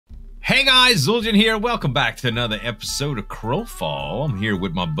Hey guys, Zueljin here. Welcome back to another episode of Crowfall. I'm here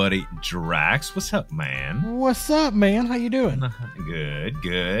with my buddy Draax. What's up, man? What's up, man? How you doing?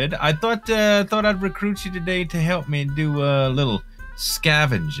 Good. I thought I'd recruit you today to help me do a little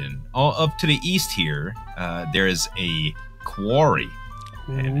scavenging. All up to the east here, there is a quarry,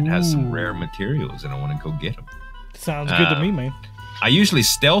 and it has some rare materials, and I want to go get them. Sounds good to me, man. I usually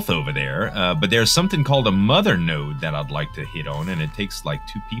stealth over there, but there's something called a mother node that I'd like to hit on, and it takes like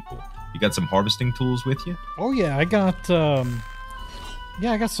 2 people. You got some harvesting tools with you? Oh yeah, I got I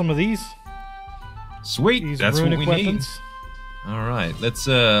got some of these. Sweet, These that's what we weapons. need. All right, let's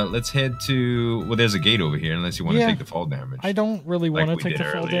head to. Well, there's a gate over here, unless you want to take the fall damage. I don't really want to take the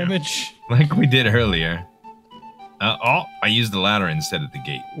fall damage, like we did earlier. Oh, I used the ladder instead of the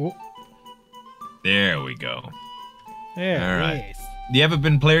gate. Whoop. There we go. There. All right. Yes. You ever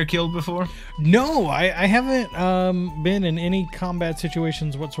been player killed before? No, I haven't been in any combat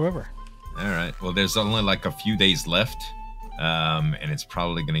situations whatsoever. All right. Well, there's only like a few days left, and it's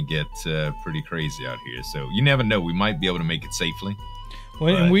probably going to get pretty crazy out here. So you never know. We might be able to make it safely.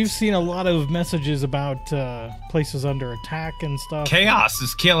 Well, and we've seen a lot of messages about places under attack and stuff. Chaos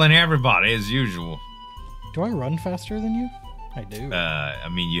is killing everybody as usual. Do I run faster than you? I do. I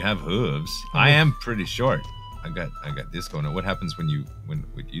mean, you have hooves. I am pretty short. I got this going on. What happens when you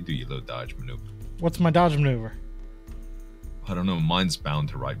do your little dodge maneuver? What's my dodge maneuver? I don't know. Mine's bound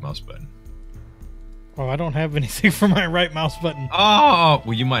to right mouse button. Oh, I don't have anything for my right mouse button. Oh,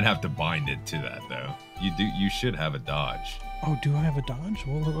 well, you might have to bind it to that though. You should have a dodge. Oh, do I have a dodge?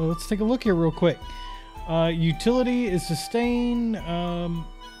 Well, let's take a look here real quick. Utility is sustain.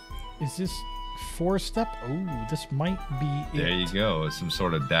 Is this 4-step? Oh, this might be it. There you go. Some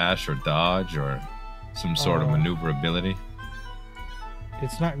sort of dash or dodge or some sort of maneuverability.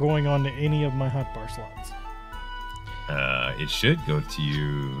 It's not going on to any of my hotbar slots. It should go to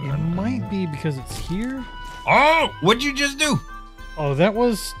you. It might be because it's here. Oh, what'd you just do? Oh, that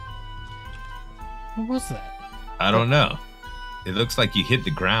was... What was that? I don't know. It looks like you hit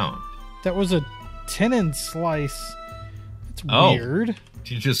the ground. That was a tenon slice. That's weird.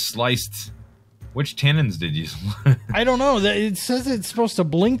 You just sliced... Which tenons did you I don't know. It says it's supposed to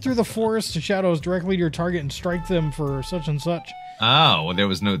blink through the forest shadows directly to your target and strike them for such and such. Oh, well, there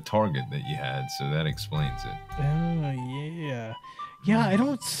was no target that you had, so that explains it. Oh, yeah. Yeah, I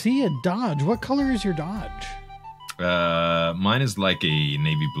don't see a dodge. What color is your dodge? Mine is like a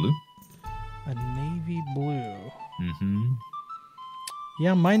navy blue. A navy blue. Mm-hmm.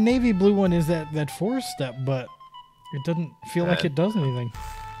 Yeah, my navy blue one is that 4-step, but it doesn't feel like it does anything.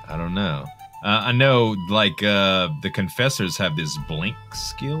 I don't know. I know, like, the Confessors have this blink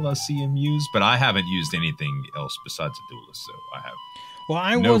skill I see him use, but I haven't used anything else besides a duelist, so I have Well,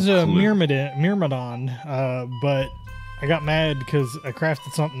 I was a Myrmidon, but I got mad because I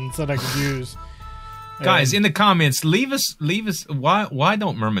crafted something and said I could use. Guys, in the comments, leave us, why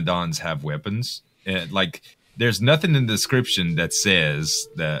don't Myrmidons have weapons? Like, there's nothing in the description that says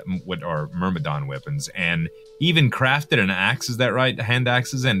what are Myrmidon weapons, and even crafted an axe, is that right? Hand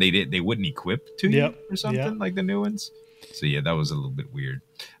axes, and they wouldn't equip to you or something like the new ones. So yeah, that was a little bit weird.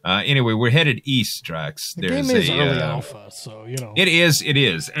 Anyway, we're headed east, Draax. The game is early alpha, so you know. It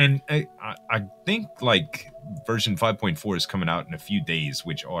is, and I think like version 5.4 is coming out in a few days,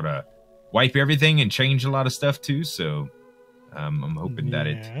 which ought to wipe everything and change a lot of stuff too. So I'm hoping that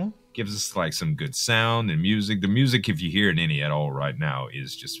it gives us like some good sound and music. The music, if you hear it any at all right now,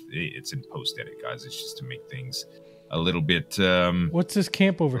 is just it's in post edit, guys. It's just to make things a little bit what's this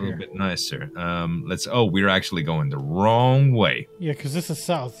camp over here? A little bit nicer. We're actually going the wrong way. Yeah, because this is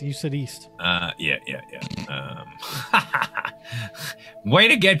south. You said east. Yeah. Way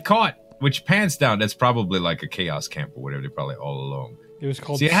to get caught. Which pants down? That's probably like a chaos camp or whatever. They're probably all along. It was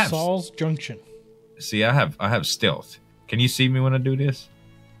called Saul's Junction. See, I have stealth. Can you see me when I do this?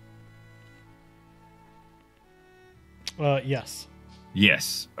 Yes.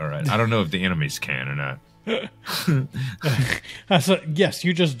 Yes. All right. I don't know if the enemies can or not. Yes,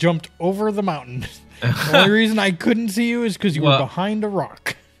 you just jumped over the mountain. The only reason I couldn't see you is because you were behind a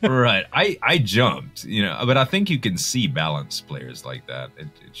rock. Right. I jumped, but I think you can see balanced players like that. It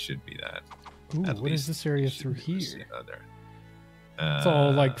should be that. Ooh, what is this area through here? It's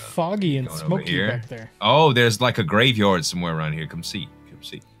all like foggy and smoky back there. Oh, there's like a graveyard somewhere around here. Come see.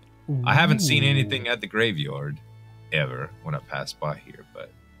 Ooh. I haven't seen anything at the graveyard ever when I pass by here, but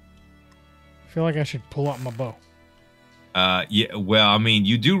I feel like I should pull out my bow. Yeah, well, I mean,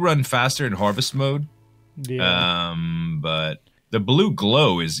 you do run faster in harvest mode. Yeah. But the blue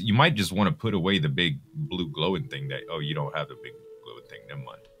glow is, you might just want to put away the big blue glowing thing that, oh, you don't have the big glowing thing, never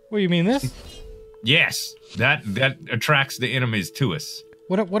mind. What, you mean this? Yes, that attracts the enemies to us.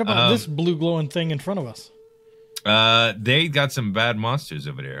 What about this blue glowing thing in front of us? They got some bad monsters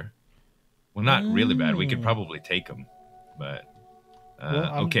over there. Well, not really bad. We could probably take them, but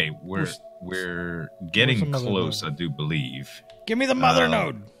okay, we're getting close. I do believe. Give me the mother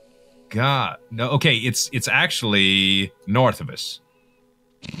node. God, no. Okay, it's actually north of us.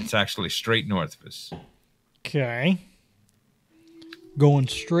 It's actually straight north of us. Okay. Going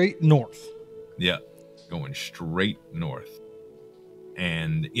straight north. Yeah, going straight north.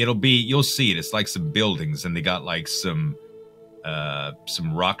 And you'll see it. It's like some buildings, and they got like some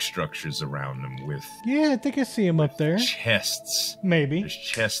rock structures around them with. Yeah, I think I see them up there. Chests. Maybe. There's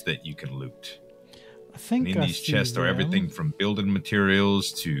chests that you can loot. I think and in these chests are everything from building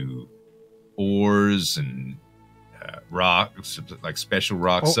materials to ores and rocks, like special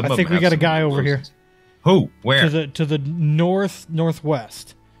rocks. Oh, I think we got a guy over here. Who? Where? To the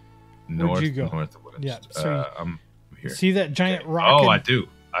northwest. Where'd you go? Northwest. Yeah. So I'm here. See that giant rock? Oh, I do.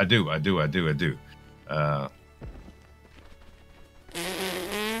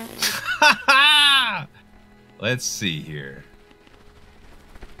 Let's see here.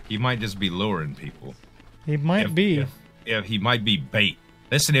 He might just be luring people. He might be. If he might be bait.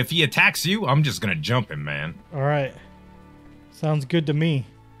 Listen, if he attacks you, I'm just gonna jump him, man. All right. Sounds good to me.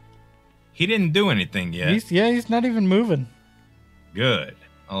 He didn't do anything yet. He's not even moving. Good.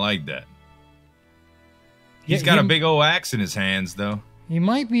 I like that. He's got a big old axe in his hands, though. He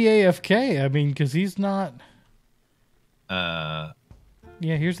might be AFK. I mean, because he's not. Yeah,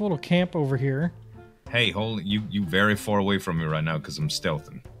 here's a little camp over here. Hey, hold you very far away from me right now because I'm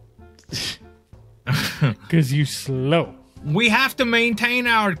stealthing. Because you slow. We have to maintain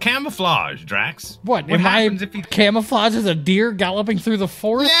our camouflage, Drax. What happens if you camouflage as a deer galloping through the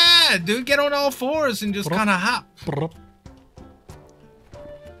forest? Yeah, dude, get on all fours and just kind of hop.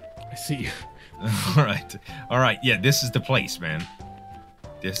 I see you. All right. Yeah, this is the place, man.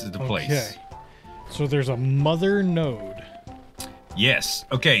 This is the place. Okay. So there's a mother node. Yes.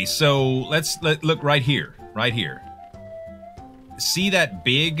 Okay. So let's look right here. Right here. See that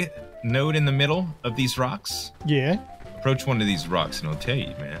big node in the middle of these rocks? Yeah. Approach one of these rocks and I'll tell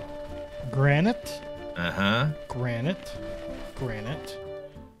you, man. Granite. Granite. Granite.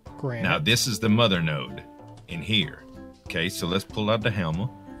 Now this is the mother node in here. Okay, so let's pull out the hammer.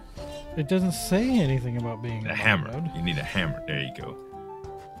 It doesn't say anything about being a hammer. Node. You need a hammer. There you go.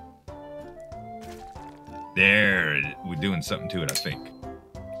 There, we're doing something to it, I think.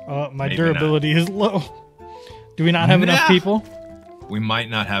 My durability is low. Do we not have enough people? We might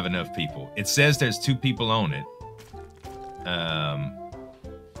not have enough people. It says there's 2 people on it. Hold on.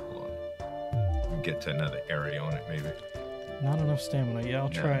 We'll get to another area on it, maybe. Not enough stamina. Yeah, I'll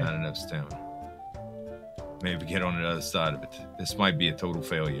try. Not enough stamina. Maybe get on the other side of it. This might be a total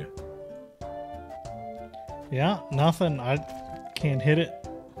failure. Yeah, nothing. I can't hit it.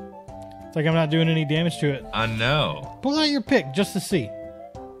 It's like I'm not doing any damage to it. I know. Pull out your pick just to see.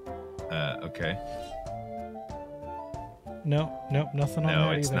 Okay. Nope, nothing on that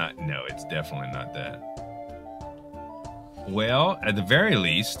No, it's either. not. No, it's definitely not that. Well, at the very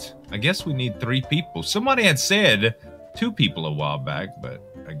least, I guess we need 3 people. Somebody had said 2 people a while back, but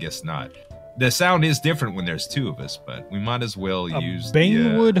I guess not. The sound is different when there's 2 of us, but we might as well use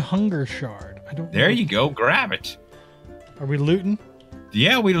Banewood Hunger Shard. I don't. There you go. Grab it. Are we looting?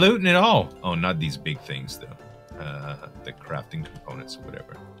 Yeah, we looting it all. Oh, not these big things though. The crafting components or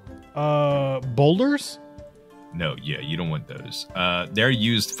whatever. Boulders? No, yeah, you don't want those. They're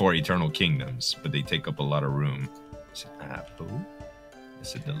used for Eternal Kingdoms, but they take up a lot of room. It's an apple.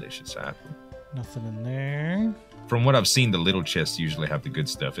 It's a delicious apple. Nothing in there. From what I've seen, the little chests usually have the good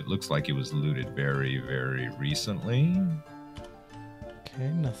stuff. It looks like it was looted very, very recently. Okay,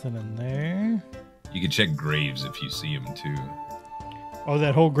 nothing in there. You can check graves if you see them too. Oh,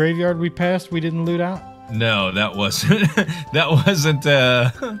 that whole graveyard we passed, we didn't loot out? No, that wasn't. that wasn't.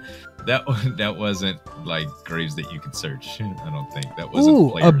 That wasn't like graves that you could search. I don't think that wasn't.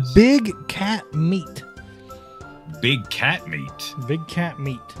 Ooh, players. A big cat meat. Big cat meat. Big cat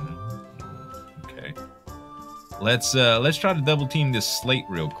meat. Okay. Let's try to double team this slate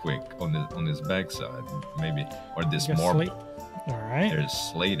real quick on this backside, maybe, or this marble. Slate? All right. There's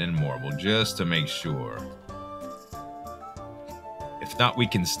slate and marble just to make sure. If not, we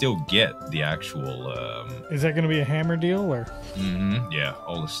can still get the actual. Is that going to be a hammer deal or? Yeah,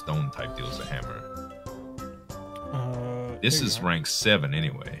 all the stone type deals a hammer. This is rank 7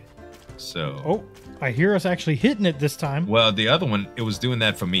 anyway, so. Oh, I hear us actually hitting it this time. Well, the other one, it was doing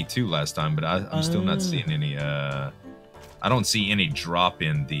that for me too last time, but I'm still not seeing any. I don't see any drop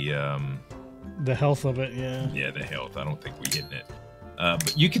in the health of it. Yeah. Yeah, the health. I don't think we're hitting it.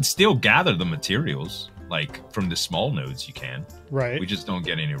 But you can still gather the materials. Like from the small nodes, you can. Right. We just don't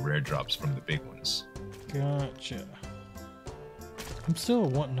get any rare drops from the big ones. Gotcha. I'm still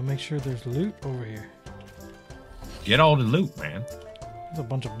wanting to make sure there's loot over here. Get all the loot, man. There's a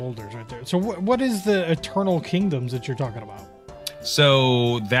bunch of boulders right there. So what is the Eternal Kingdoms that you're talking about?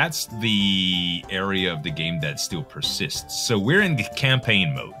 So that's the area of the game that still persists. So we're in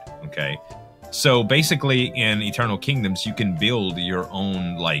campaign mode, okay? So basically in Eternal Kingdoms, you can build your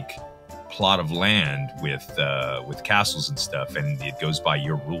own like plot of land with castles and stuff, and it goes by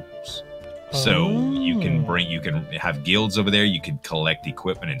your rules. So you can have guilds over there. You can collect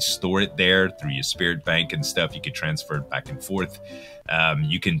equipment and store it there through your spirit bank and stuff. You can transfer it back and forth.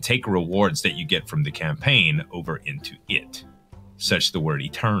 You can take rewards that you get from the campaign over into it, such the word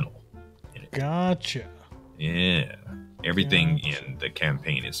eternal. Gotcha. Yeah. Everything in the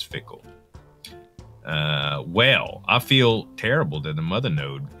campaign is fickle. Well, I feel terrible that the mother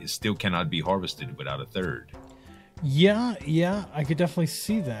node still cannot be harvested without a third. Yeah, I could definitely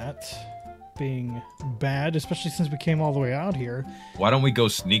see that being bad, especially since we came all the way out here. Why don't we go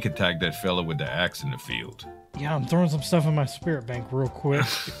sneak attack that fella with the axe in the field? Yeah, I'm throwing some stuff in my spirit bank real quick,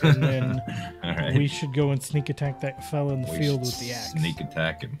 and then we should go and sneak attack that fella in the field with the axe. Sneak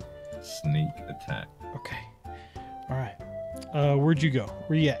attack him. Sneak attack. Okay. All right. Where'd you go?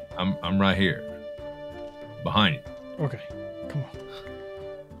 Where you at? I'm right here. Behind you. Okay.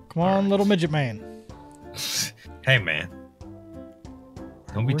 Come on, little midget man. Hey, man.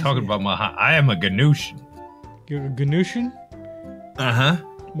 Don't be talking about my... I am a Ganoush. You're a Ganoush? Uh-huh.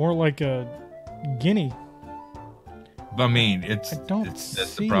 More like a guinea. But I mean, that's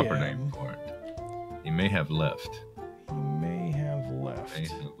the proper him. name for it. He may have left. He may have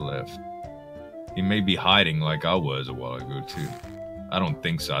left. He may be hiding like I was a while ago, too. I don't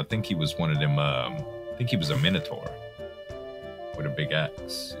think so. I think he was one of them... I think he was a Minotaur. With a big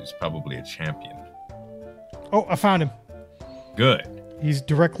axe. He's probably a champion. Oh, I found him. Good. He's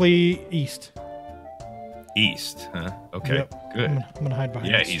directly east. East, huh? Okay, yep. good. I'm gonna hide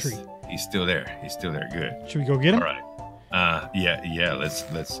behind this tree. He's still there. He's still there. Good. Should we go get him? All right. Yeah.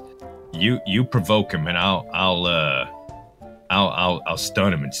 Let's. You provoke him, and I'll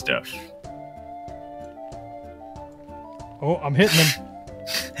stun him and stuff. Oh, I'm hitting him.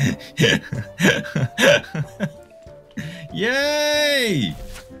 Yay!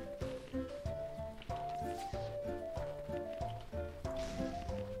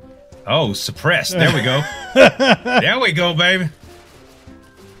 Oh, suppressed. There we go. There we go, baby.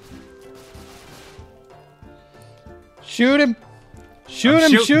 Shoot him. Shoot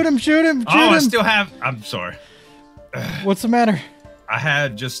him. I still have... I'm sorry. What's the matter?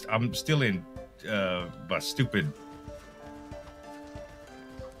 I'm still in my stupid...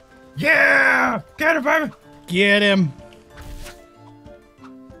 Yeah! Get him, baby! Get him.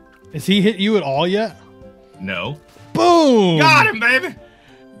 Has he hit you at all yet? No. Boom! Got him, baby!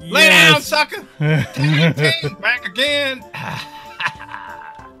 Yes. Lay down, sucker! Ting, back again!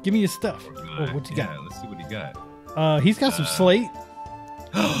 Give me your stuff. Oh, what you got? Let's see what he got. He's got some slate.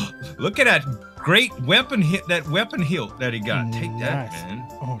 Look at that great weapon hit, that weapon hilt that he got. Take that, man.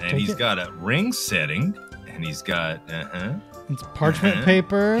 Oh, and he's got a ring setting, and he's got, It's parchment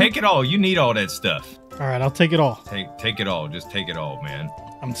paper. Take it all. You need all that stuff. All right, I'll take it all. Take it all. Just take it all, man.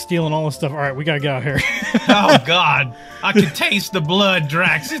 I'm stealing all the stuff. All right, we gotta get out here. Oh God, I can taste the blood,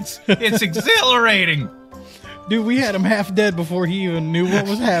 Drax. It's exhilarating. Dude, we had him half dead before he even knew what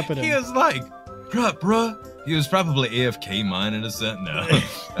was happening. He was like, bruh. He was probably AFK mining or something. No,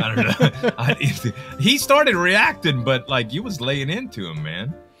 I don't know. He started reacting, but like you was laying into him,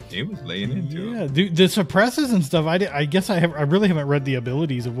 man. He was laying into him. Yeah, dude, the suppresses and stuff. I guess I really haven't read the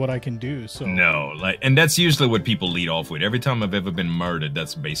abilities of what I can do. So no, and that's usually what people lead off with. Every time I've ever been murdered,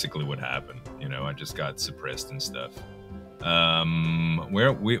 that's basically what happened. You know, I just got suppressed and stuff.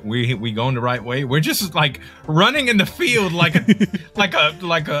 Where we going the right way? We're just like running in the field like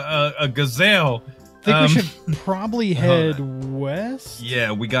a gazelle. I think we should probably head west.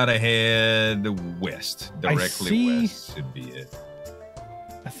 Yeah, we gotta head west. Directly west should be it.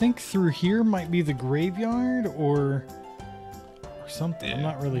 I think through here might be the graveyard or something. Yeah, I'm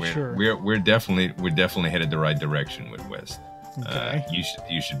not really sure. We're definitely headed the right direction with west. Okay.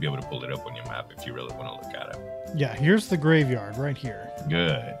 You should be able to pull it up on your map if you really want to look at it. Yeah, here's the graveyard right here.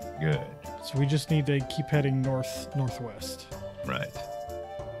 Good. So we just need to keep heading northwest. Right.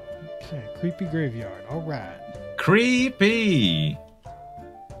 Okay, creepy graveyard. All right. Creepy.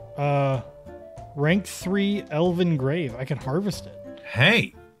 Rank 3 elven grave. I can harvest it.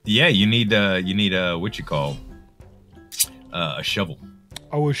 Hey, yeah, you need what you call a shovel.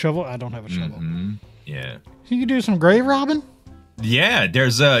 Oh, a shovel? I don't have a shovel. Yeah. You can do some grave robbing? Yeah,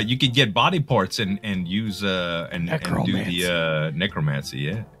 there's you could get body parts and use and do the necromancy.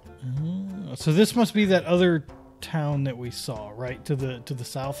 Yeah. So this must be that other town that we saw, right to the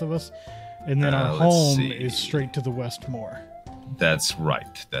south of us, and then our home is straight to the west more. That's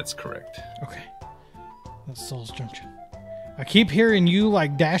right. That's correct. Okay, that's Saul's Junction. I keep hearing you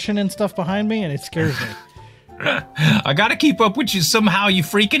like dashing and stuff behind me, and it scares me. I gotta keep up with you somehow, you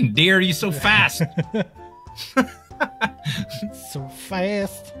freaking deer. You're so fast. So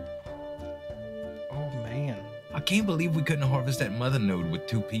fast. Oh, man. I can't believe we couldn't harvest that mother node with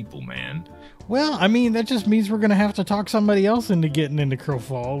 2 people, man. Well, I mean, that just means we're going to have to talk somebody else into getting into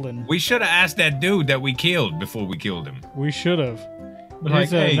Crowfall. And we should have asked that dude that we killed before we killed him. We should have. But like,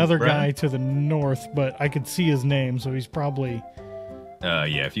 there's hey, another bro. guy to the north, but I could see his name, so he's probably...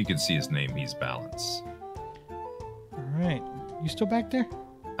 Yeah, if you can see his name, he's Balance. All right. You still back there?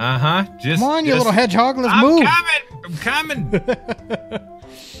 Uh-huh. Come on, you little hedgehog, let's move. I'm coming.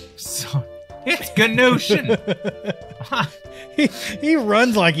 So, it's Ganoushing. he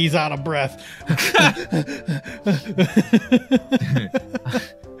runs like he's out of breath.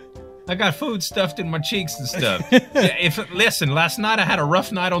 I got food stuffed in my cheeks and stuff. Listen, last night I had a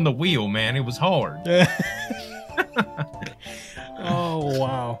rough night on the wheel, man. It was hard. Oh,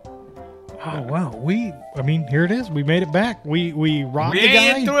 wow. Oh, wow. I mean, here it is. We made it back. We robbed the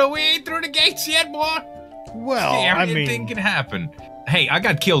guy. We ain't through the gates yet, boy. Well, anything can happen. Hey, I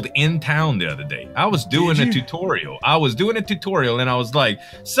got killed in town the other day. I was doing a tutorial. And I was like,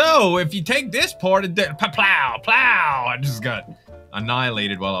 so if you take this part of the plow. I just got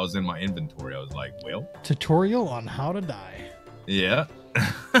annihilated while I was in my inventory. I was like, well. Tutorial on how to die. Yeah.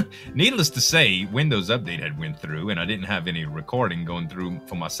 Needless to say, Windows Update had went through, and I didn't have any recording going through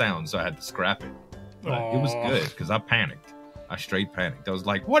for my sound, so I had to scrap it. But it was good, because I panicked. I straight panicked. I was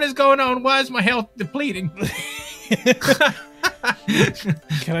like, what is going on? Why is my health depleting?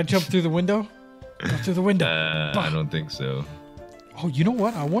 Can I jump through the window? Go through the window. I don't think so. Oh, you know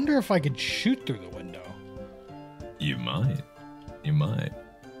what? I wonder if I could shoot through the window. You might.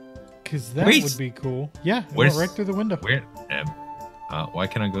 Because that would be cool. Yeah, right through the window. Where? Why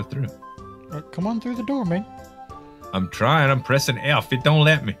can't I go through? Come on through the door, man. I'm trying. I'm pressing F. It don't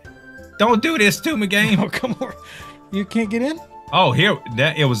let me. Don't do this to me, game. Oh, come on. You can't get in? Oh, here.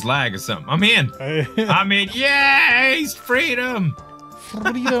 It was lag or something. I'm in. I'm in. Yay! Freedom.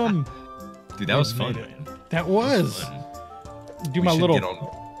 Dude, that was fun, man. That was. Do my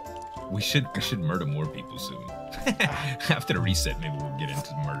little... We should murder more people soon. After the reset, maybe we'll get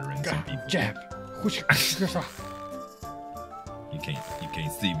into murdering some people. Jab. You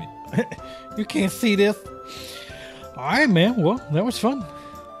can't see me. You can't see this. All right, man. Well, that was fun.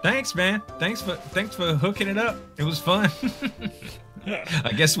 Thanks, man. Thanks for hooking it up. It was fun.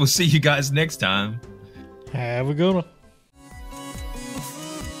 I guess we'll see you guys next time. Have a good one.